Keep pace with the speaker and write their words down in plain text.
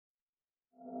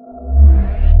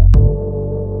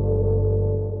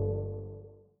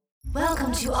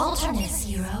Welcome to Alternus,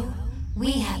 hero.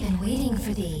 We have been waiting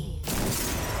for thee.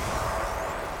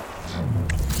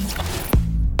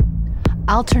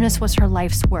 Alternus was her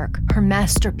life's work, her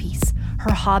masterpiece,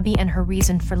 her hobby, and her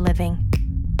reason for living.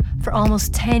 For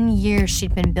almost 10 years,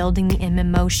 she'd been building the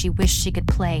MMO she wished she could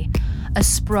play, a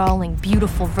sprawling,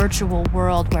 beautiful virtual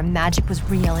world where magic was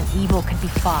real and evil could be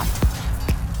fought.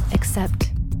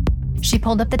 Except, she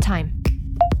pulled up the time.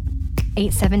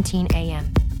 8:17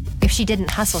 a.m. If she didn't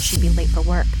hustle, she'd be late for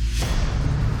work.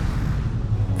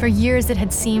 For years, it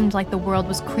had seemed like the world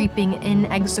was creeping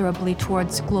inexorably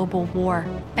towards global war.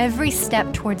 Every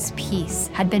step towards peace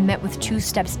had been met with 2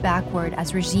 steps backward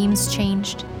as regimes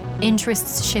changed,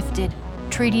 interests shifted,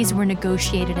 treaties were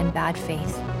negotiated in bad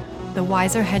faith. The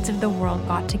wiser heads of the world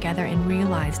got together and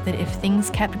realized that if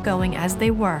things kept going as they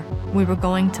were, we were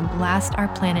going to blast our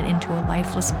planet into a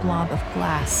lifeless blob of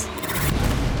glass.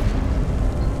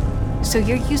 So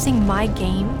you're using my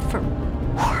game for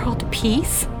world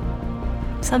peace?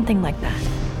 Something like that.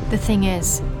 The thing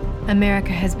is,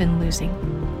 America has been losing.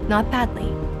 Not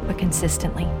badly, but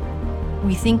consistently.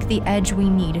 We think the edge we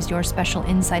need is your special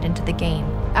insight into the game.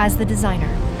 As the designer,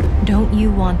 don't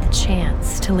you want the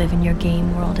chance to live in your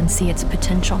game world and see its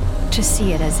potential? To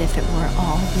see it as if it were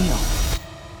all real?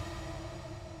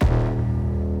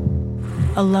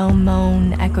 A low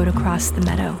moan echoed across the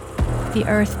meadow. The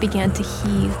earth began to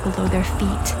heave below their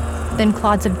feet. Then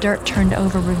clods of dirt turned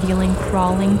over, revealing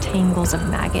crawling tangles of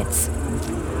maggots.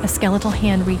 A skeletal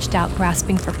hand reached out,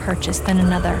 grasping for purchase, then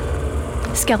another.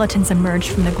 Skeletons emerged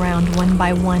from the ground one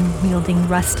by one, wielding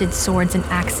rusted swords and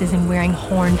axes and wearing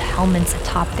horned helmets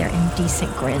atop their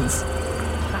indecent grins.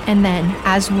 And then,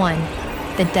 as one,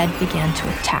 the dead began to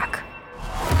attack.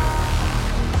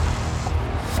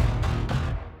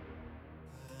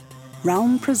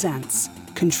 Realm presents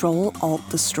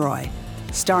Control-Alt-Destroy,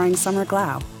 starring Summer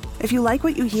Glau. If you like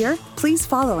what you hear, please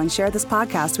follow and share this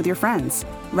podcast with your friends.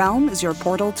 Realm is your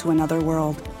portal to another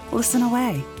world. Listen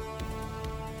away.